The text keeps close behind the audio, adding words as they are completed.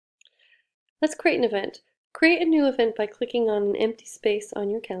Let's create an event. Create a new event by clicking on an empty space on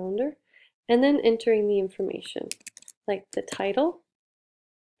your calendar and then entering the information, like the title,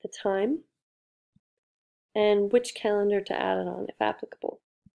 the time, and which calendar to add it on if applicable.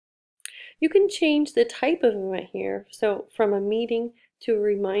 You can change the type of event here, so from a meeting to a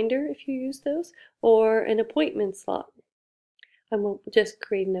reminder if you use those, or an appointment slot. I'm going to just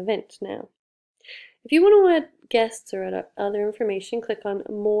create an event now. If you want to add guests or add other information, click on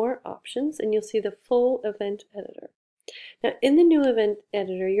More Options and you'll see the full event editor. Now in the new event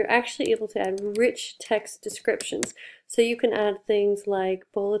editor, you're actually able to add rich text descriptions. So you can add things like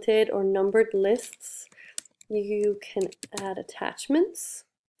bulleted or numbered lists. You can add attachments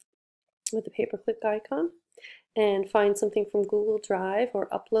with the paperclip icon and find something from Google Drive or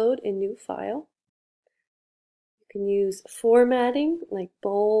upload a new file. You can use formatting like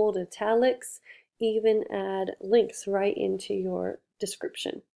bold, italics, even add links right into your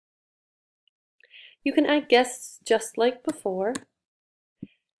description. You can add guests just like before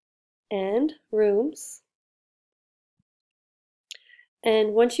and rooms.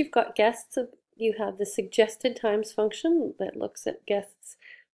 And once you've got guests, you have the suggested times function that looks at guests'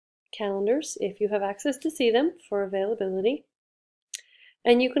 calendars if you have access to see them for availability.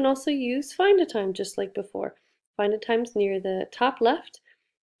 And you can also use Find a Time just like before. Find a Time's near the top left,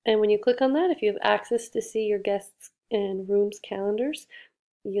 and when you click on that, if you have access to see your guests and rooms calendars,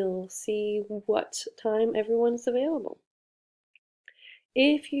 you'll see what time everyone is available.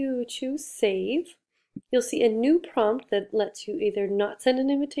 If you choose Save, you'll see a new prompt that lets you either not send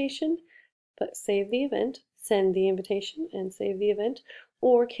an invitation, but save the event, send the invitation and save the event,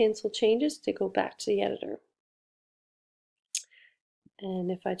 or cancel changes to go back to the editor.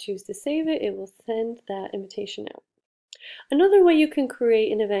 And if I choose to save it, it will send that invitation out. Another way you can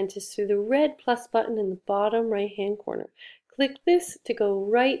create an event is through the red plus button in the bottom right hand corner. Click this to go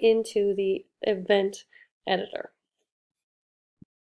right into the event editor.